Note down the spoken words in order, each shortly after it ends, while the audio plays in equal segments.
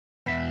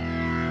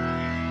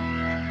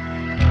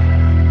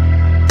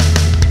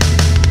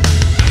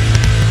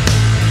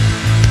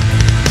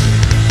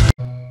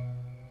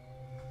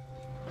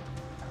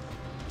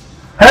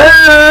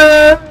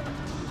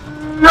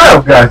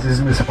up, guys? This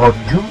is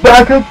MrPaulG2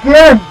 back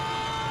again.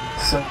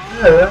 So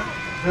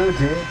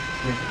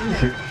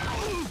Regeneration.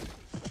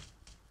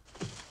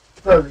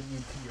 Falling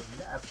into your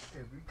lap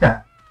every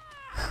time.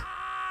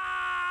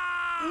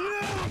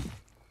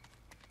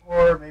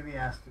 Or maybe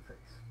ass to face.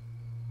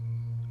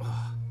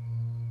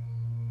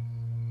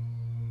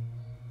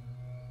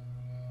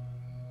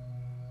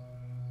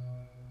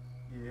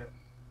 Yeah.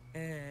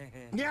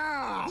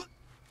 Yeah.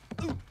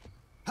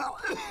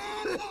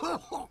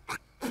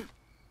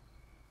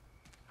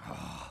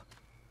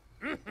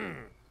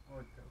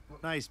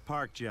 Nice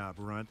park job,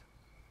 Runt.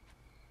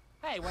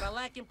 Hey, what I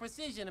lack in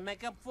precision to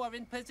make up for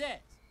in possess.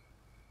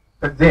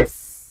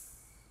 Possess.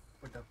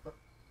 What the fuck?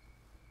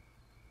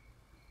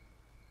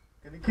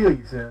 Gonna kill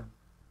you, Sam.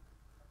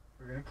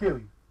 We're gonna kill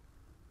you.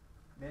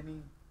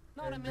 Many.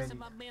 Know what I miss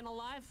about being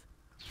alive?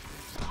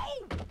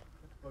 Oh!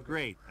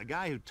 Great, a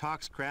guy who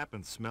talks crap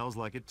and smells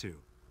like it too.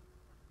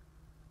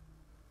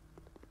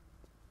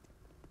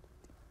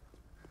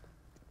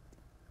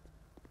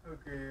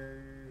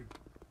 Okay.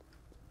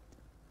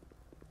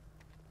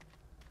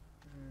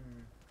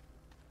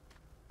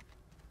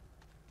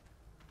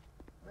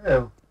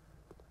 Well,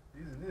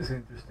 isn't this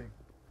interesting?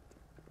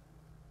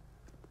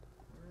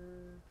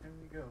 Where can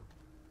we go?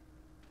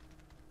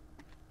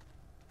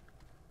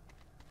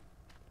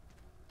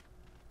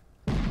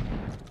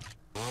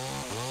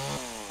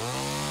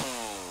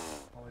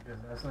 Oh, I guess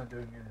that's not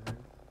doing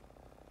anything.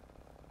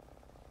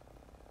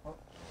 Oh.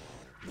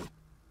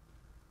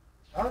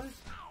 Oh.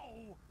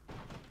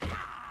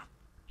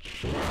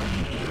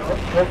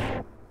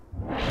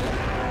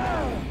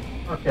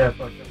 Okay, I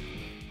fucked up.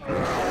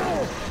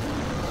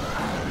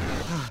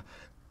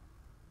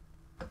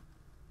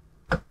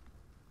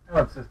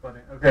 What's this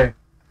funny? Okay.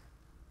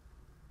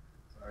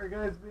 Sorry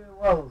guys, being a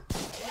while.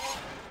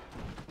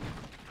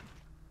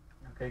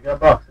 Okay, got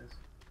boxes.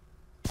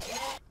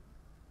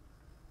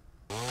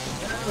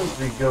 There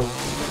we go.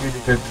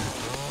 Really good.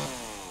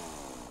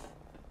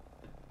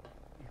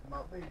 If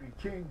my baby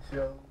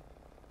chainsaw.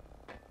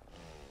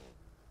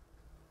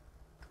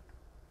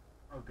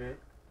 Okay.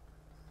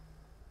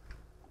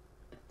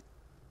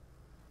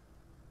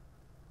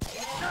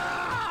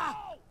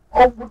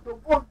 Oh, what the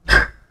fuck?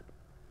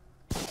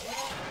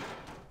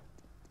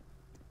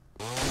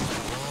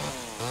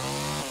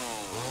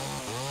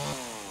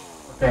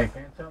 Okay,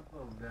 can't jump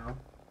those down.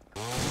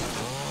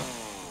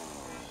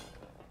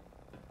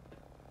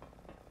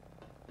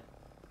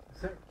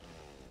 Is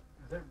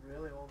that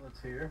really all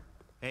that's here?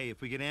 Hey,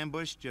 if we get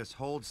ambushed, just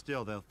hold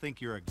still. They'll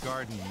think you're a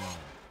garden gnome.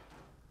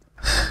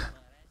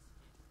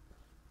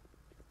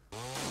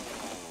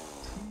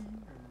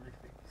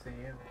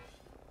 Sam.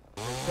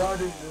 The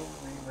garden gnome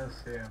name is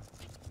Sam.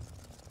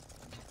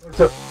 What's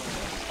up?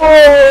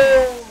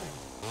 Oh!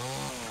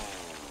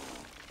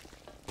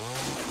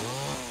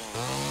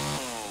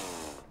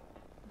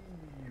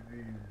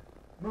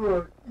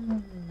 More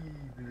evil.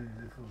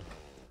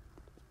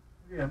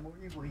 Yeah, more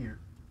evil here.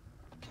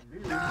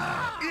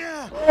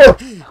 Yeah. Oh!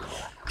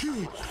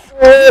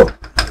 Oh!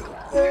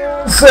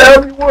 Oh,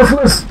 Sam, you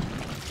worthless!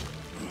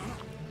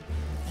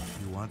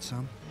 You want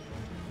some?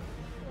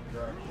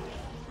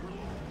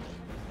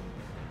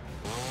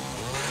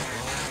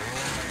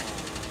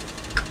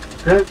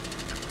 Good.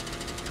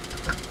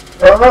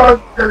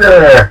 Oh,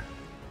 there!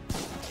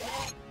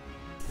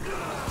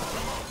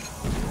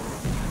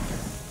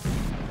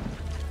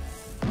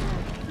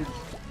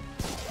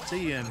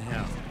 See you in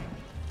hell.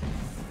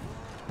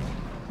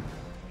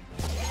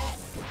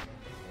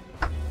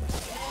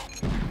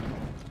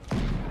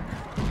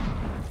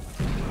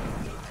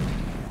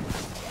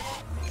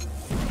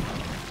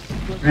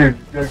 Dude.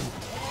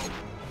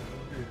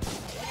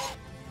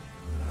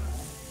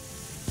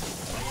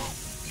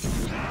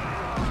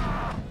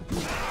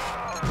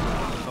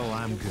 Oh,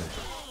 I'm good.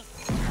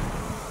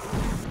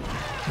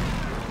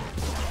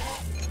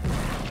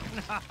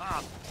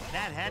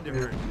 That had to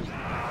hurt.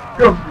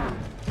 Go,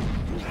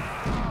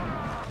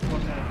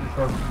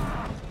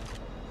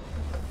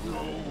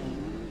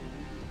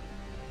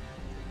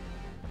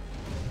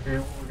 okay,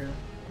 we're gonna...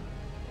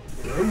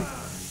 Okay.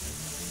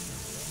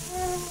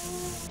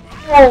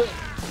 Oh!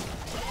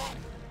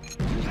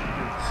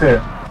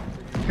 Shit.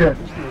 You can't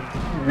do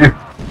it.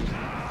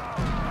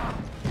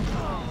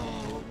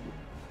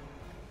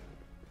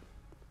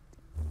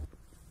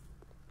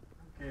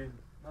 Okay,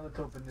 now let's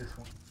open this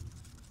one.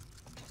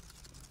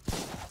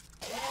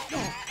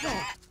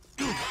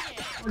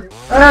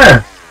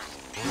 Ah!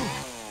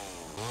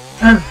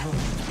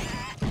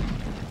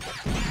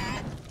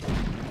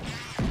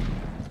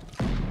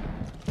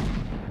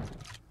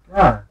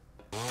 Ah.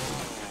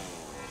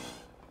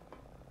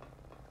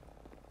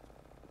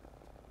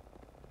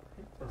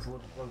 Those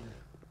little buggers.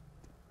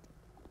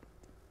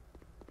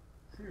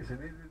 Seriously,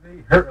 they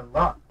hurt a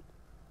lot.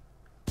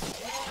 Okay,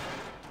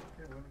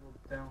 we're gonna go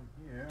down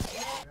here.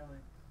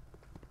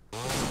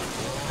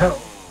 Hell.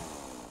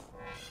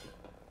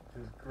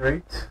 Which is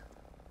great.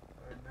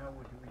 Right now,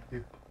 what do we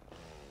do?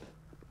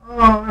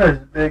 Oh, there's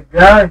the big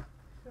guy.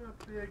 Shut up,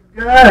 big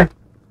guy.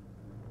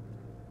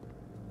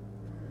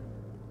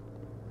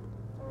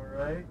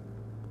 Alright.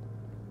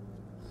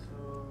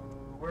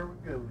 where are we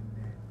going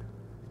then?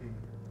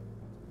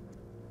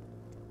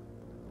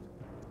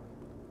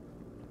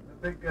 The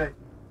big guy,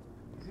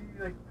 is he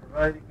like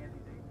providing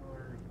anything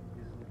or is he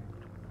just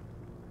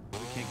looking? We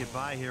can't get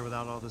by here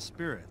without all the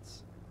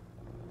spirits.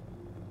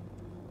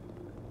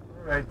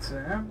 Alright,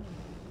 Sam.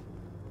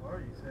 Where are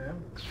you,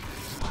 Sam?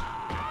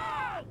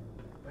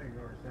 There you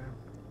are, Sam.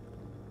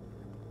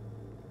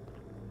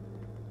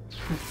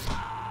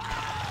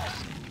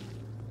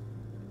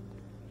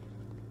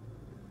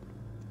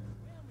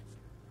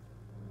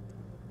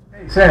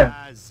 Hey, Sam.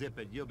 Ah, zip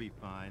it. You'll be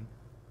fine.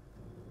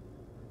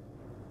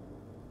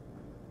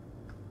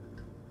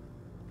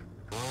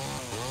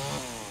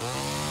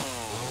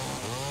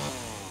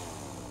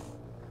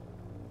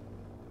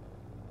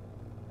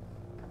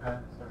 Sorry.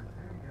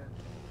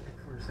 Wait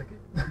for a second.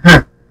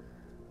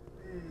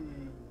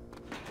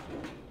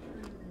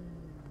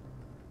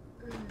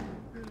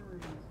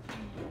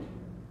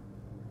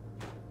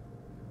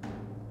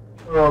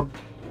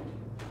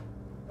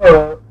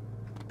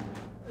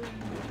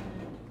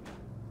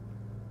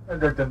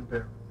 Under them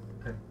there.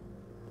 Okay.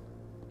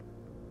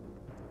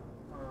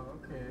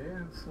 Okay,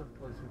 that's a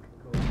place we could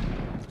go.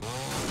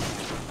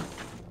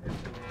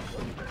 It's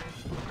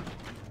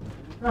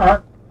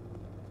not.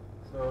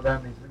 So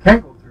that means we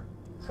can't go through.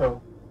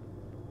 So,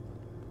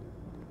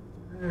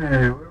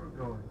 hey, where are we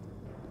going?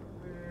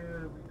 Where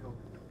do we go?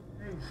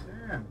 Hey,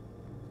 Sam,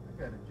 I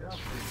got a job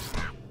for you.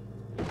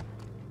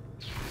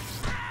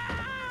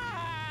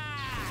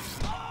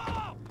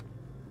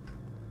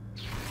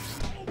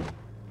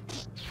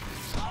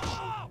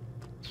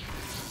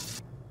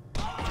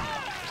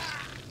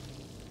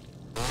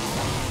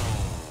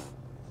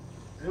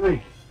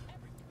 Really?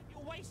 You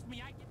waste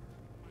me, I get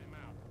my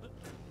mouth.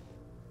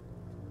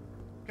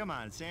 Come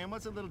on, Sam.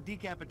 What's a little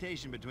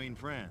decapitation between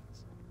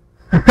friends?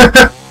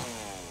 That's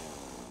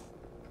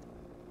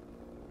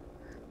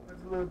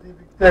a little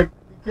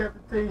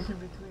decapitation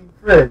between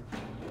friends.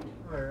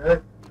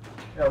 Alright.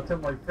 Yeah, I'll tell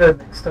my friend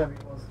next time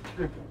he wants to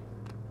trick me.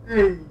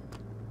 Hey, you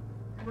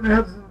wanna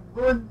have some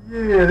fun?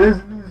 Yeah,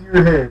 let's lose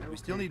your head. We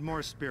still need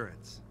more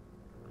spirits.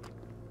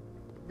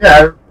 Yeah,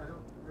 I don't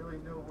really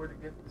know where to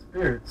get the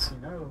spirits, you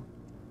know.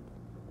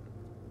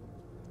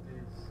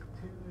 There's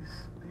too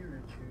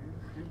spiritual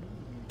for me.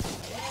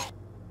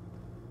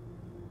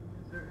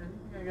 Is there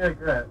anything I gotta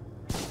grab?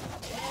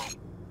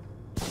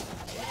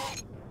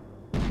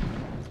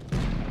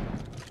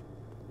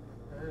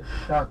 I just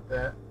shot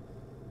that.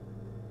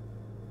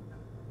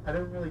 I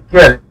don't really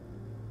get it.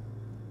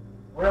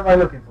 What am I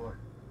looking for?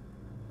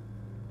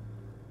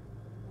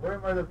 What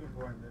am I looking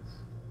for in this?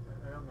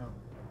 I don't know.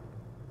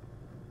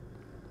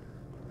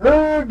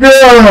 Oh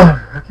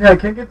god! Okay, I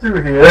can't get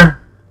through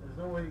here. There's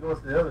no way to go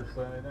to the other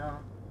side now.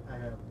 I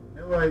have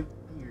no idea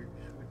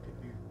what to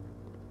do.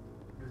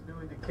 There's no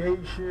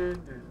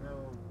indication, there's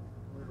no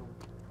little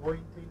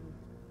pointing.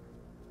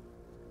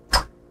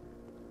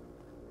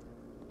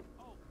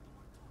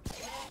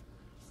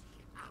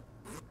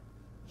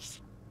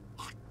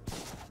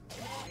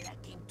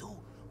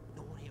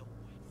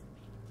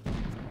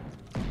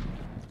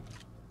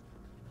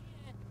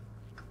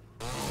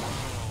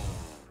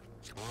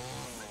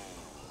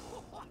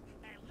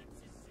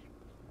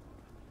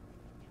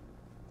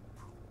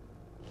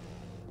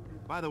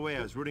 By the way,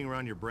 I was rooting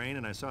around your brain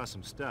and I saw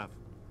some stuff.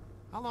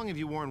 How long have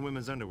you worn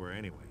women's underwear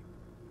anyway?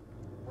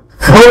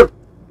 What?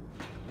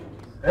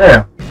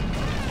 Yeah.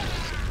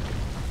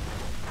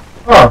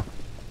 Oh,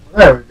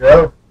 there we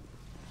go.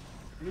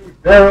 See,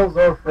 barrels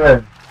are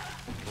friends.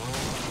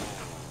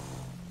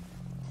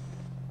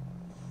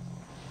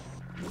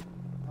 I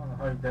don't know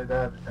how you did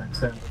that every time,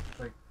 Sam, but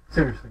like,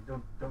 seriously,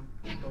 don't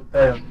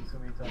die on me so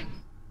many times.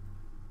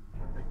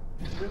 Like,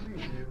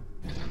 really do.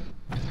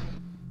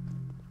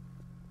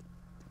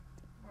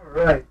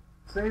 Alright,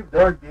 saved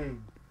our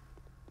game.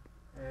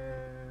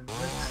 And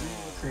let's see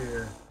what's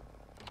here.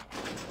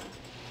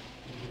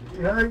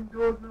 Behind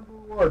door number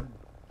 1.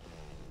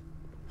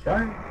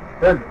 Giant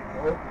venom.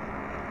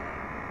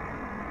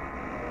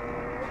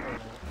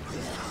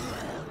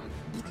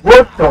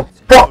 What the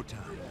fuck?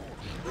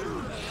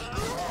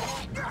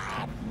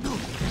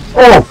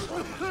 Oh!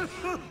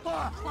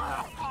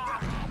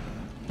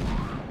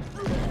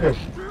 Hey,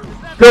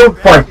 don't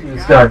fight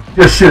these guys,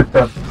 just shoot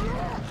them.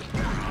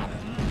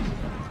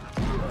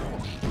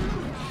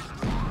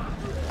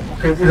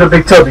 Okay, these are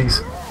big tubbies.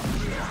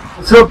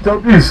 What's up,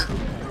 tubbies?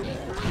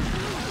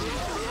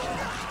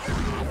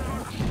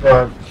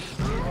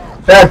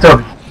 Bad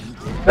tubby.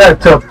 Bad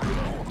tubby.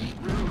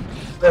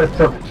 Bad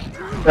tubby.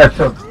 Bad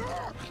tubby.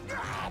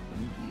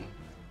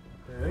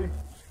 Okay.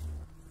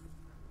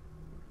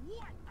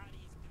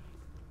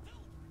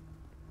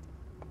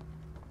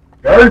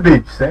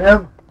 Garbage,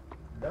 Sam.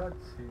 That's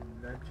your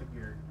garbage.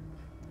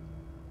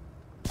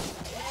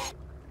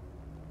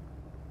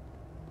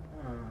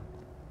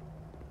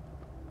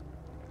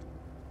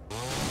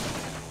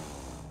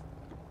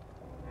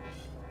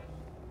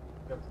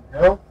 Got some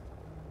help.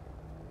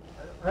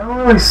 I don't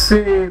really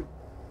see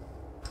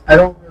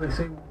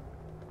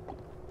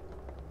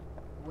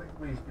what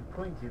was the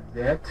point of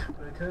that,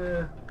 but I'm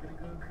gonna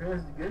go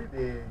across the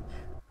garbage.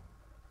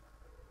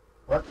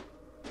 What?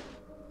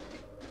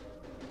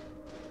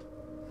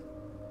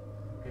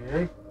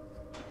 Okay.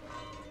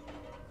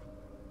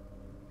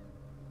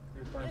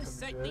 This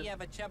sector you have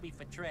a chubby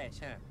for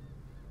trash, huh?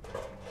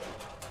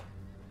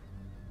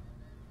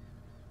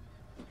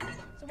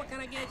 So what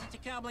kind of gadget you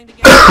cobbling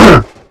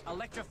together?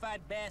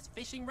 Electrified bass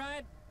fishing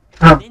rod?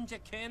 Ninja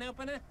can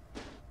opener?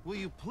 Will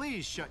you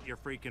please shut your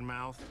freaking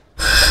mouth?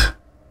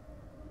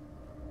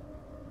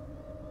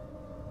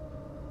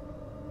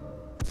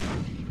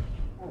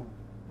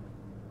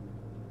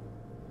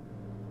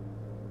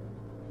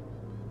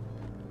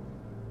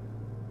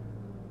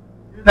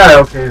 You're not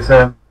okay,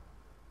 Sam.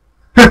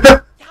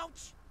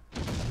 Ouch!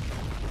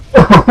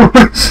 Oh,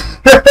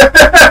 shit!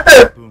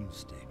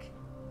 Boomstick.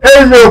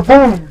 There's your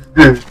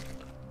boomstick!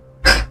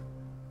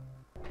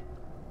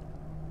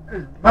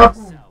 There's my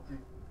boomstick.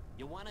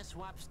 You wanna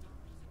swap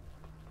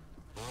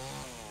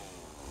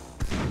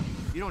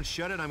You don't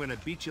shut it, I'm gonna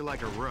beat you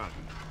like a rug.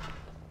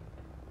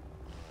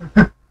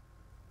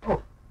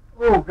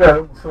 Oh god, I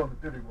almost saw the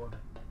dirty one.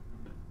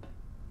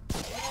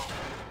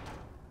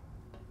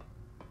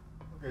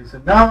 Okay, so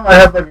now I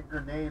have like a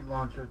grenade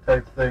launcher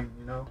type thing,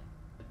 you know?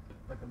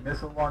 Like a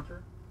missile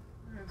launcher.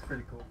 It's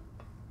pretty cool.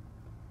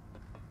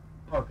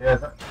 Okay, I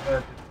thought I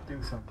had to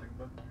do something,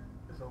 but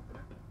just open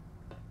it.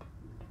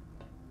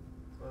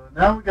 So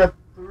now we got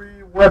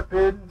 3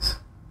 weapons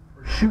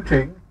for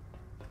shooting,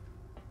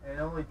 and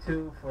only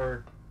 2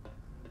 for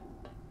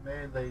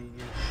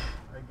melee-ish.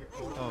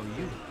 Oh,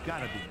 you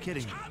gotta be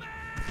kidding me.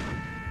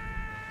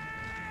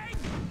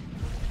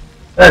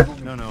 Bad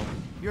movies. No,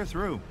 you're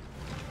through.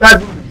 Bad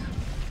movies.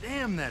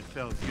 Damn, that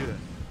felt good.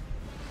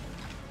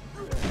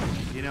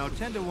 You know,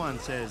 10 to 1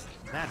 says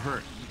that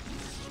hurt.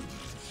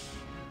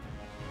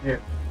 Yeah.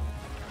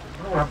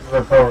 I don't have to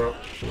let power up.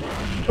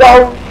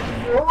 Power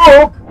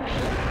up!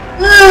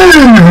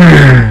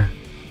 Yeah!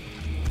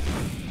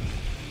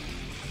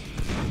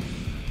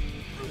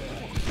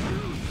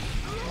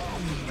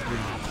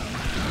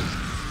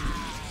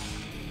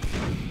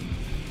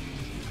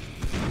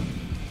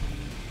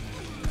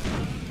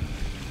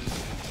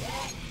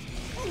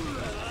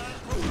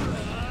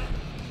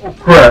 Oh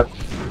crap.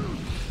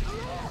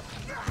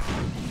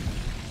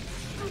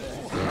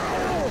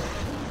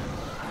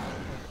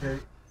 Okay.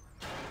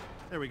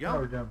 There we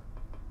Power go. down.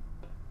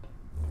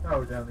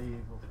 Power down the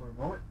evil for a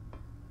moment.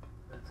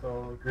 Let's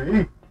all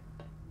agree.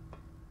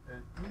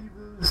 That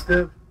evil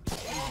stuff is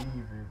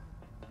evil.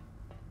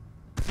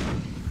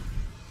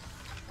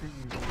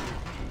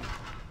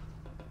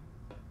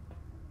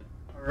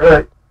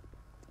 Alright.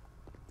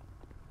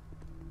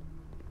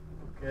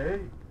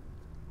 Okay.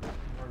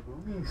 More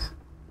boomies.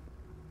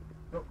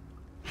 Oh.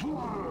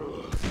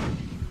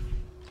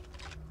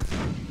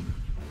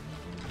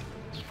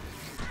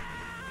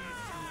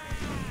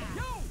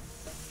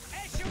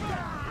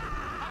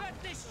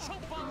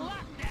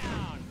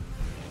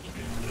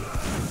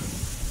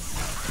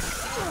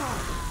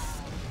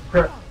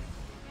 Crap.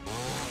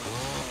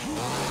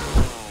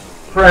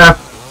 Crap.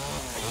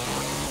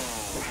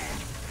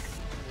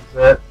 What's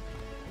that?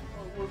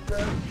 What's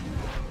that?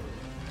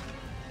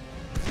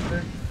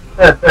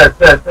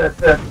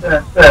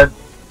 Bad.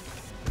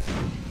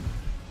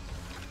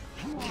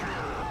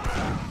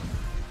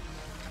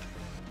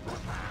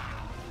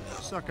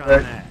 Suck on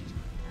Right. that.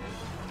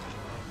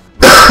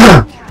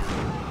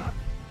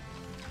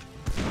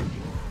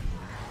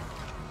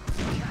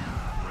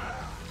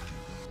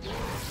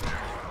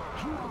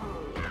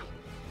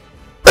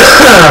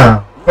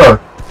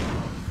 Fuck.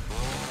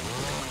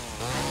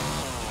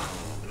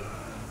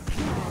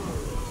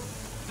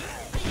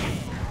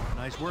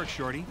 Nice work,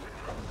 Shorty.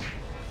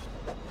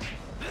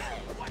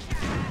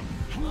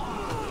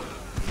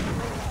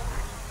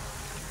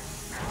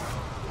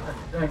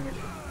 Dang it.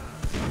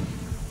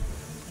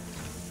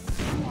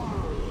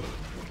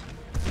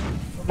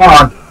 Come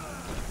on.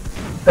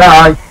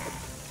 Die.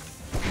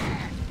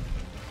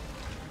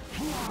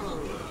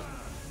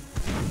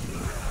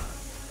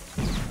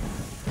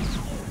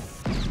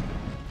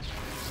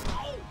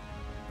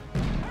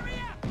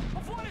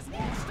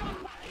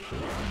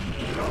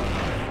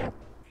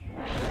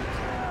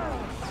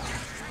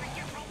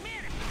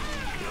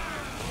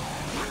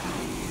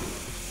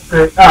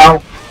 Okay,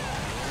 ow.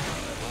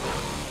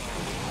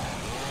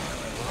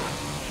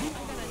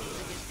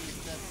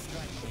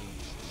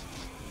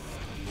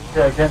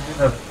 Yeah, I can't do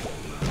nothing.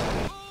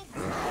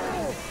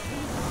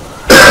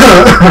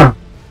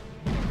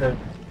 Okay.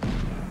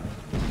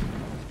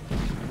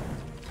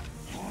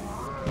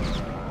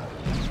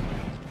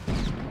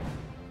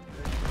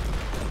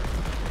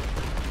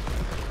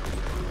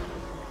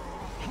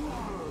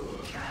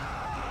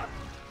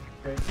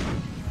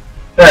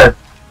 Okay. Dead.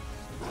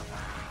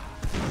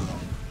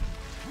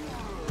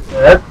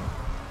 Dead.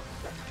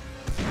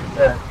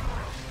 Dead.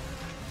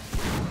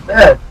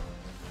 Dead.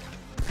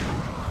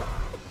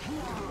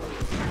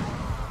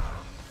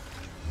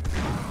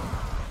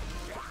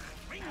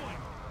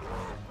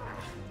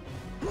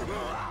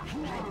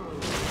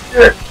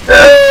 Get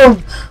down!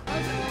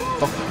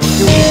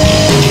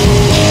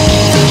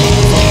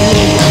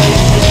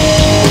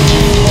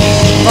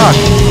 Fuck.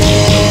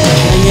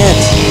 Dang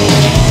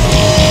it.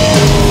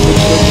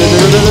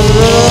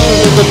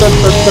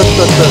 Oh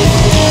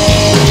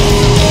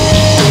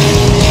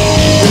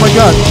my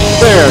god.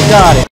 There, got it.